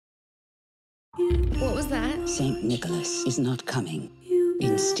What was that? Saint Nicholas is not coming.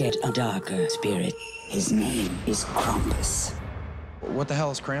 Instead, a darker spirit. His name is Krampus. What the hell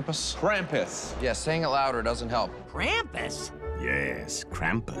is Krampus? Krampus. Yeah, saying it louder doesn't help. Krampus? Yes,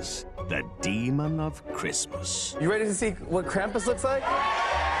 Krampus, the demon of Christmas. You ready to see what Krampus looks like?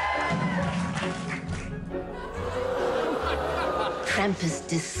 Krampus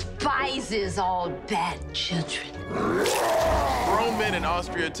despises all bad children. Grown men in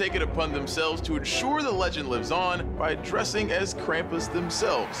Austria take it upon themselves to ensure the legend lives on by dressing as Krampus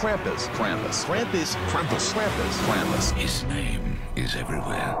themselves. Krampus. Krampus. Krampus. Krampus. Krampus. Krampus. His name is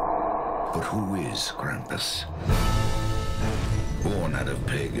everywhere. But who is Krampus? Born out of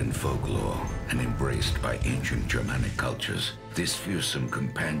pagan folklore and embraced by ancient Germanic cultures, this fearsome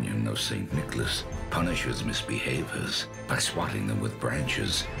companion of St. Nicholas punishes misbehaviors by swatting them with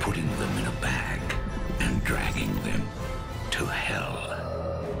branches, putting them in a bag, and dragging them to hell.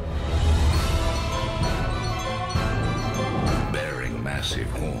 Bearing massive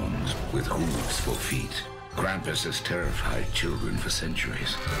horns with hooves for feet, Krampus has terrified children for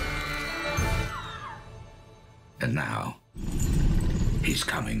centuries. And now, he's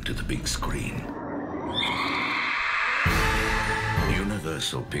coming to the big screen.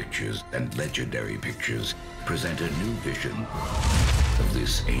 Universal Pictures and Legendary Pictures present a new vision of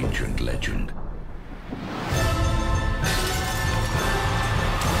this ancient legend.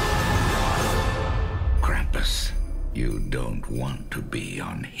 Krampus, you don't want to be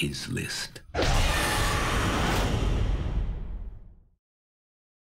on his list.